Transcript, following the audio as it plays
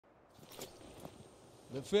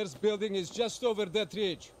The first building is just over that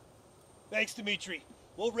ridge. Thanks, Dimitri.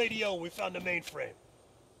 We'll radio when we found the mainframe.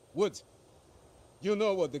 Woods, you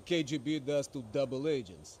know what the KGB does to double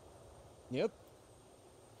agents. Yep.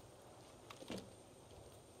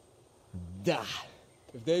 Da.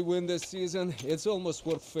 If they win this season, it's almost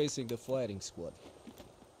worth facing the firing squad.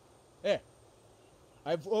 Hey,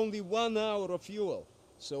 I've only 1 hour of fuel.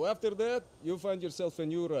 So after that, you find yourself a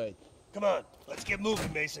new ride. Come on, let's get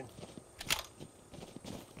moving, Mason.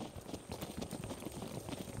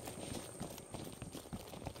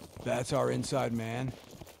 That's our inside man.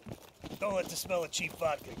 Don't let the smell of cheap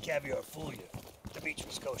vodka and caviar fool you.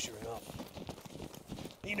 Dimitri's kosher enough.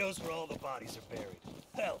 He knows where all the bodies are buried.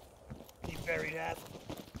 Hell, he buried half of them.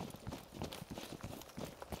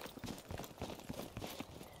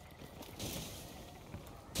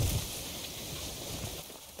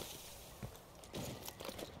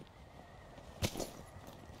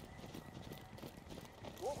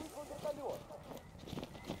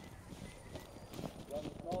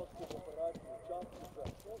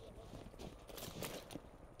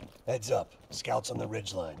 Heads up. Scouts on the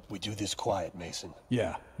ridgeline. We do this quiet, Mason.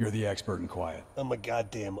 Yeah, you're the expert in quiet. I'm a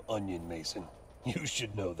goddamn onion, Mason. You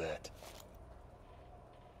should know that.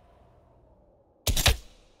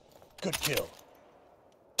 Good kill.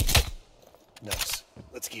 Nice.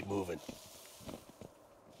 Let's keep moving.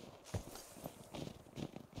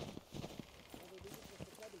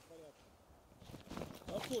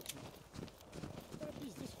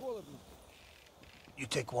 You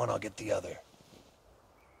take one, I'll get the other.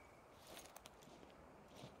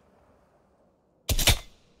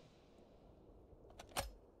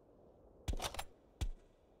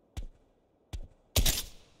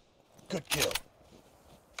 Good kill.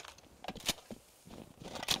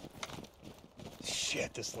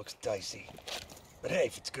 Shit, this looks dicey. But hey,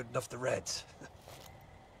 if it's good enough, the Reds.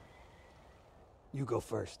 You go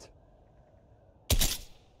first.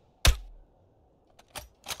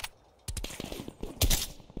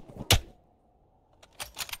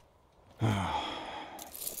 I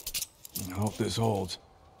hope this holds.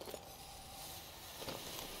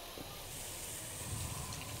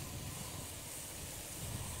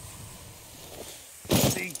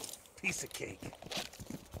 See? Piece of cake.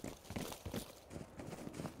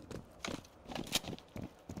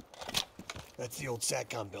 That's the old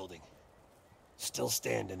SATCOM building. Still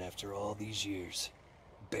standing after all these years.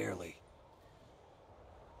 Barely.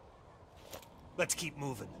 Let's keep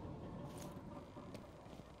moving.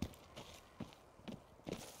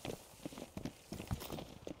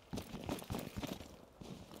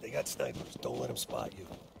 They got snipers. Don't let them spot you.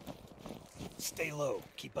 Stay low.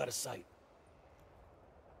 Keep out of sight.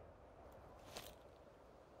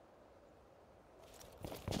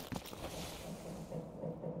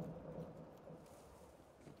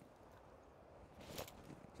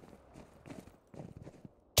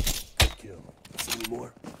 Good kill. See any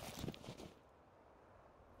more?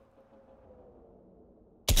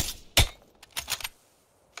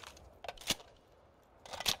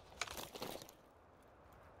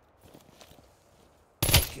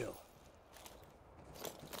 Kill.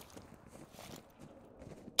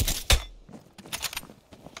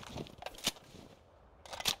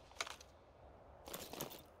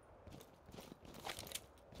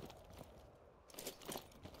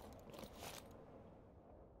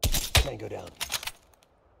 Tango down.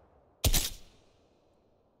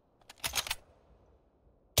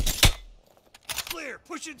 Clear.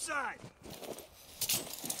 Push inside.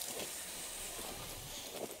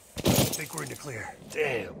 I think we're in the clear.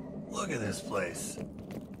 Damn, look at this place.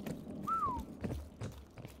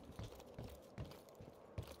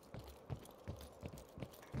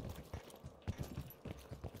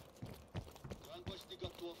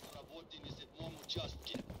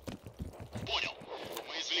 Понял.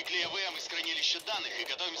 Мы извлекли ЭВМ из хранилища данных и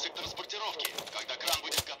готовимся к транспортировке. Когда кран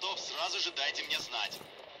будет готов, сразу же дайте мне знать.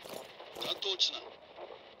 Да точно.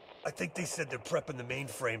 I think they said they're prepping the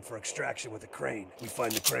mainframe for extraction with a crane. We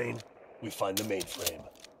find the crane, we find the mainframe.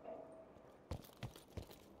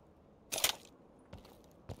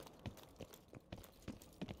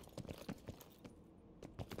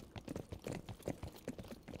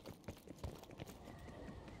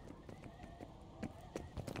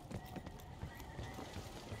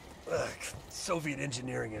 Ugh, Soviet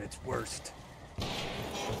engineering at its worst.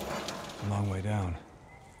 Long way down.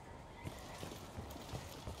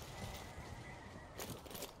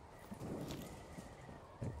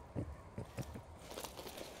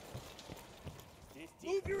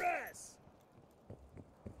 Move your ass!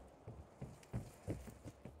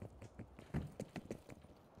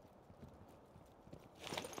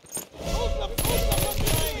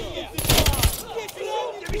 Get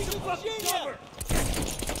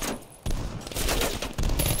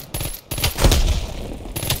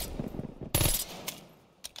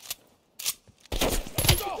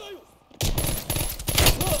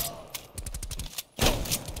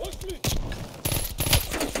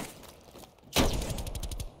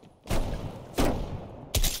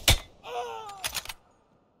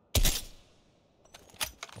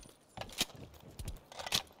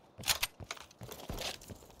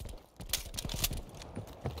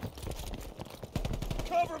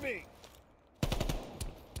Cover me!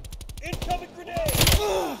 Incoming grenade!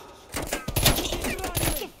 What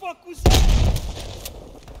the fuck was that?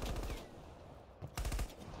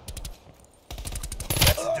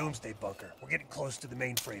 That's the Doomsday bunker. We're getting close to the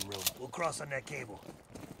mainframe room. We'll cross on that cable.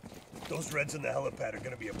 Those Reds in the helipad are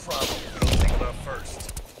gonna be a problem if we don't take them out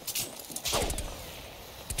first.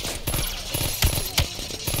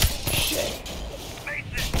 Shit!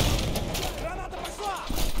 Mason! Granata пошла!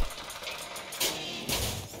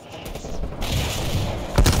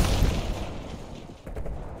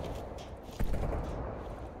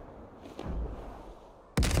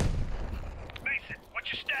 Mason,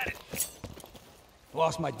 what's your status?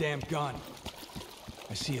 Lost my damn gun.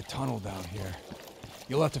 I see a tunnel down here.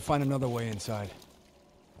 You'll have to find another way inside.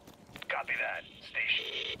 Copy that.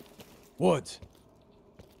 Station. Woods.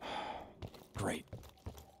 Great.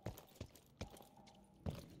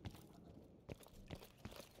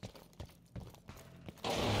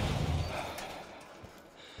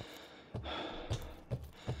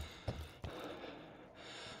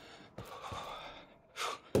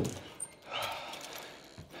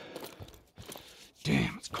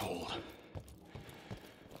 Damn, it's cold.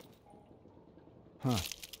 Huh.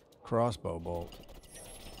 Crossbow bolt.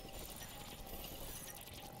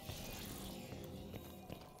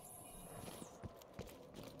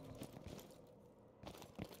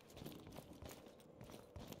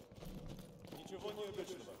 Ничего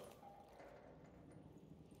необычного.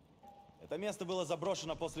 Это место было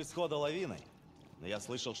заброшено после схода лавины. Но я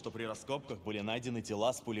слышал, что при раскопках были найдены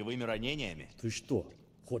тела с пулевыми ранениями. Ты что,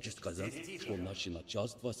 хочешь сказать, что наше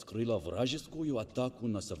начальство скрыло вражескую атаку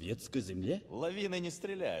на советской земле? Лавины не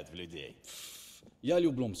стреляют в людей. Я в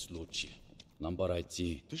любом случае. Нам пора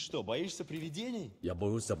идти. Ты что, боишься привидений? Я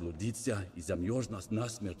боюсь заблудиться и замерз нас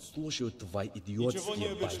насмерть, слушаю твои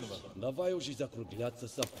идиотские байки. Давай уже закругляться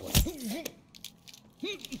с охотой.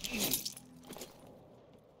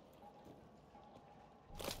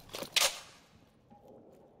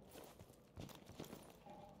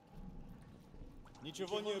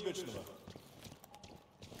 Ничего необычного.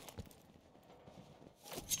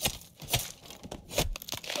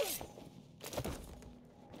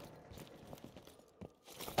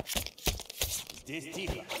 Здесь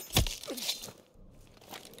тихо.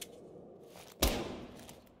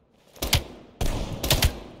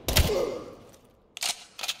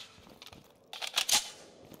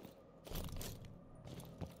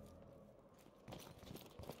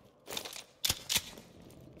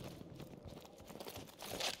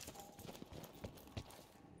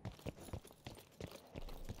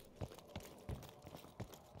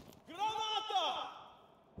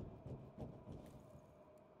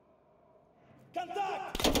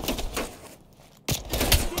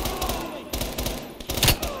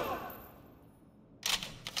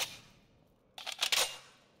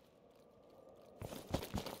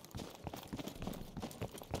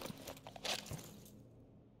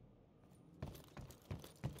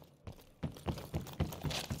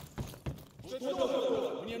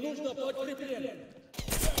 Мне нужно подкрепление.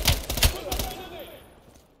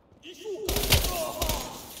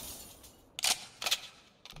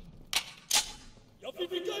 Я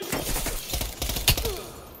прибегаю.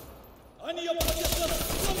 Они обратятся.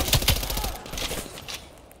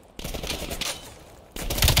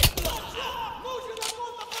 Нужен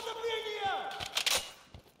охота подавления!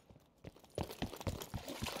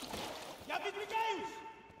 Я прибегаюсь!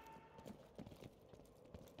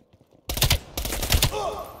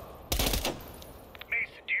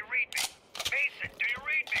 Mason, do you read me? Mason, do you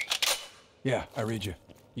read me? Yeah, I read you.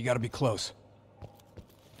 You gotta be close.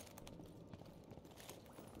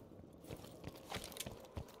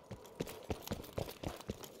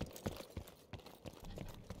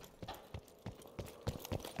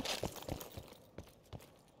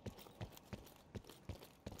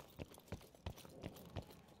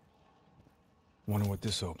 Wonder what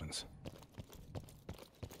this opens.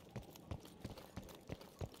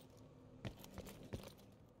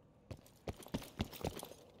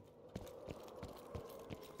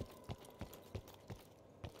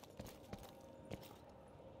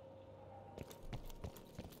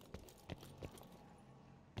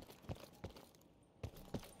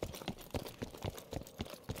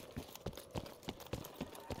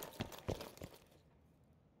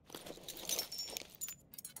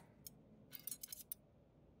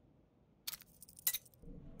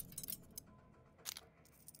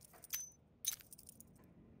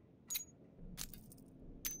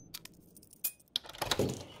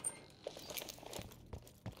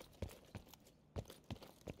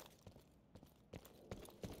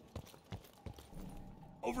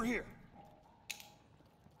 Over here.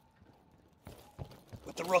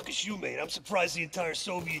 What the ruckus you made, I'm surprised the entire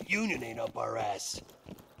Soviet Union ain't up our ass.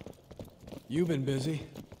 You've been busy.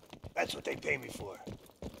 That's what they pay me for.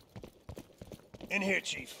 In here,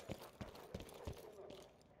 Chief.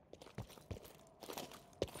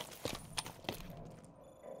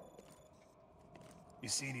 You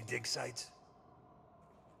see any dig sites?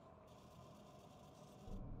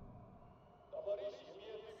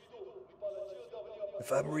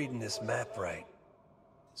 If I'm reading this map right,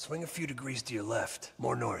 swing a few degrees to your left,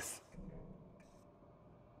 more north.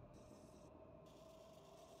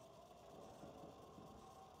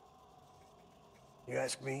 You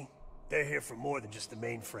ask me, they're here for more than just the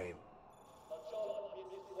mainframe.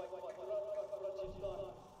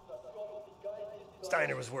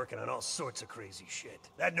 Steiner was working on all sorts of crazy shit.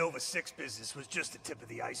 That Nova 6 business was just the tip of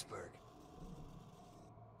the iceberg.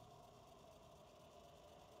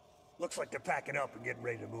 Looks like they're packing up and getting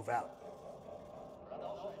ready to move out.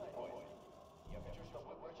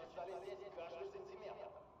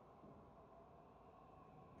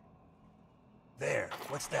 There,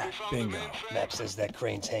 what's that? Bingo. Map says that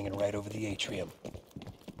crane's hanging right over the atrium.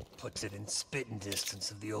 Puts it in spitting distance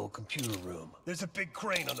of the old computer room. There's a big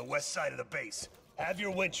crane on the west side of the base. Have your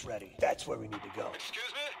winch ready. That's where we need to go.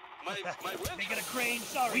 Excuse me? My winch? They got a crane?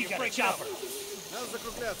 Sorry, we got a chopper. Надо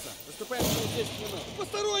закругляться. Выступаем через 10 минут.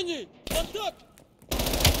 Посторонний! Контакт!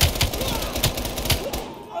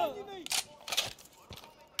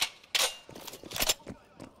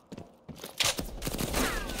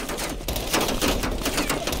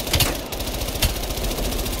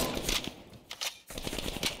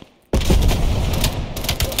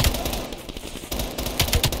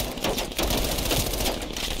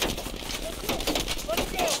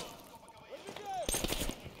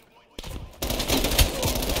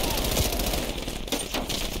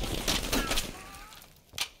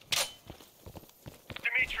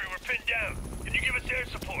 Dimitri, we're pinned down. Can you give us air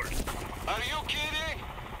support? Are you kidding?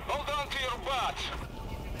 Hold on to your butts.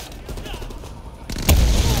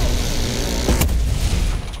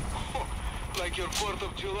 Like your 4th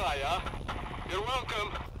of July, huh? You're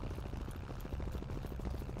welcome.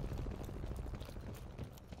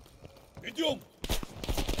 Идем!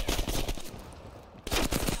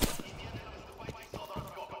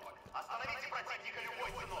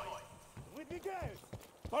 Выдвигаюсь!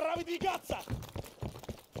 Пора выдвигаться!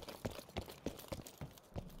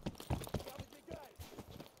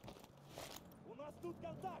 У нас тут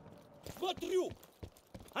контакт! Смотрю!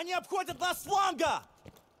 Они обходят нас с фланга!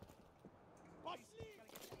 Пошли!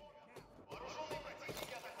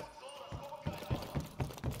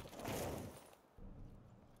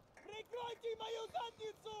 Прикройте мою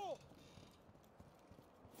задницу!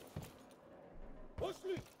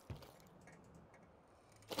 Пошли!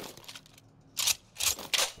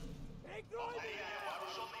 Прикрой меня!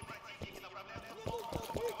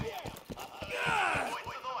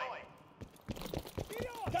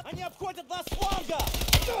 Они обходят нас с фланга!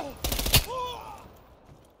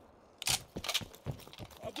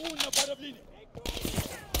 Огонь на параблине!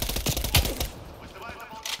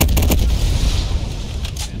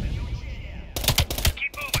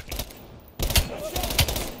 Keep moving!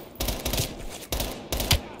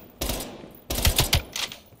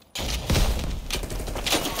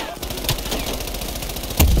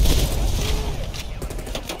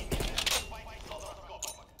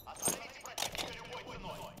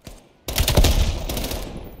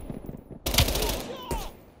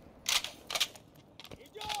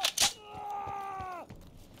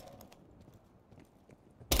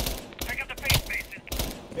 Pick up the base bases!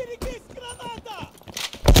 Берегись, граната!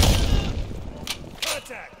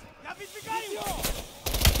 Contact! Я выдвигаю!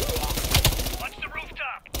 Watch the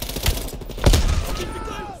rooftop!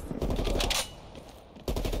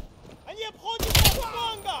 Они обходят нас с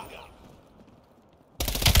фланга!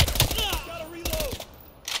 Gotta reload!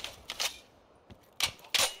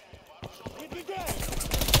 Выдвигаю!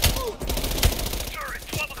 Sir, it's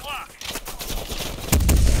 12 o'clock!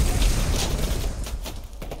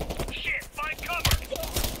 Shit, find cover!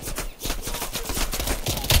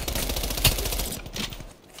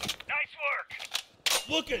 Nice work!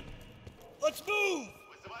 Looking! Let's move!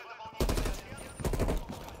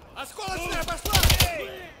 Осколочная пошла!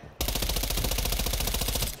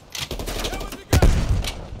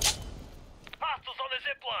 Hostiles on the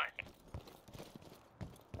zip line!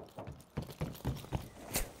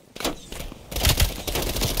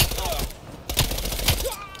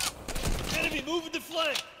 Enemy moving the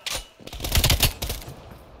flank!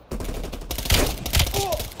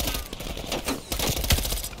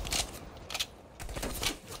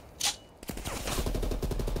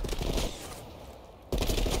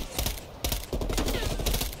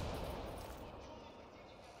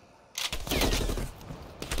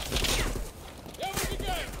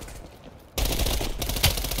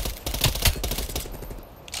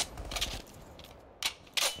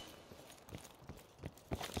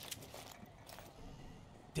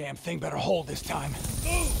 Damn thing better hold this time.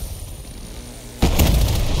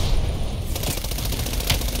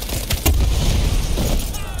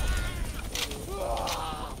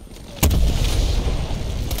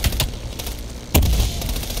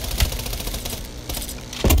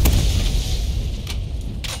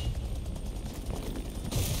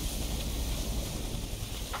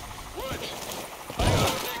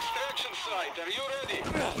 Are you ready?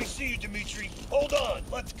 We see you, Dimitri. Hold on.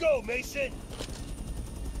 Let's go, Mason.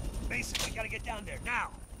 Mason, we gotta get down there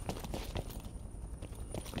now.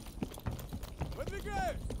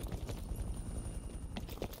 Выдвигаюсь!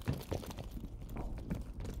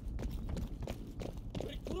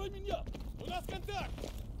 Прикрой меня! У нас контакт!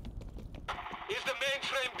 Is the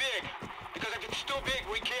mainframe big? Because if it's too big,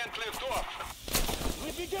 we can't lift off.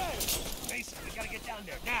 Выдвигаюсь! Mason, we gotta get down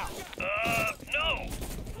there now. No.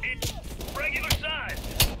 It's regular size.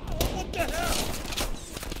 What the hell?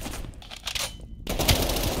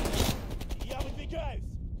 Я выдвигаюсь!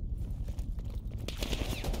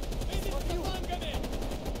 Видите с флангами!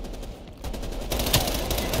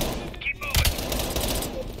 Keep moving.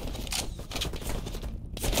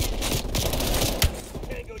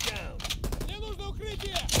 Tango down. Мне нужно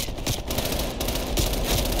укрытие!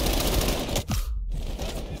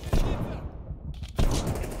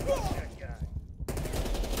 That guy.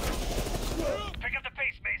 Pick up the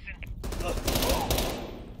pace, Mason.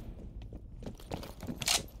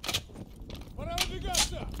 Пора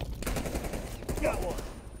выдвигаться! Got one.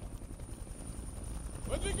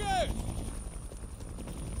 Выдвигаюсь!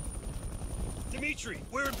 Dimitri,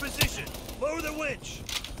 we're in position. Lower the winch.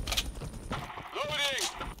 Loading!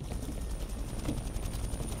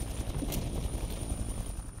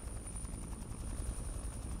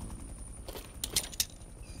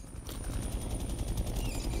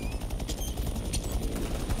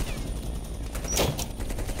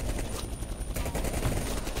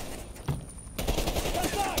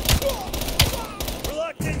 We're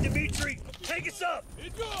locked in, Dimitri. Take us up.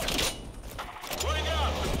 Идем! Going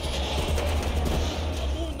up!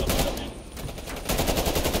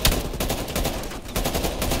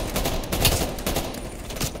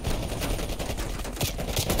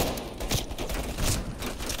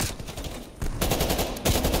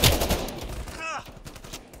 Ah!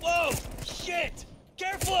 Whoa! Shit!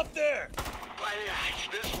 Careful up there! Блять,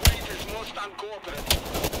 this weight is most uncooperative.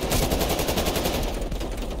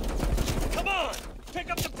 Come on! Pick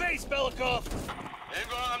up the pace, Belikov!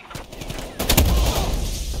 Hang on.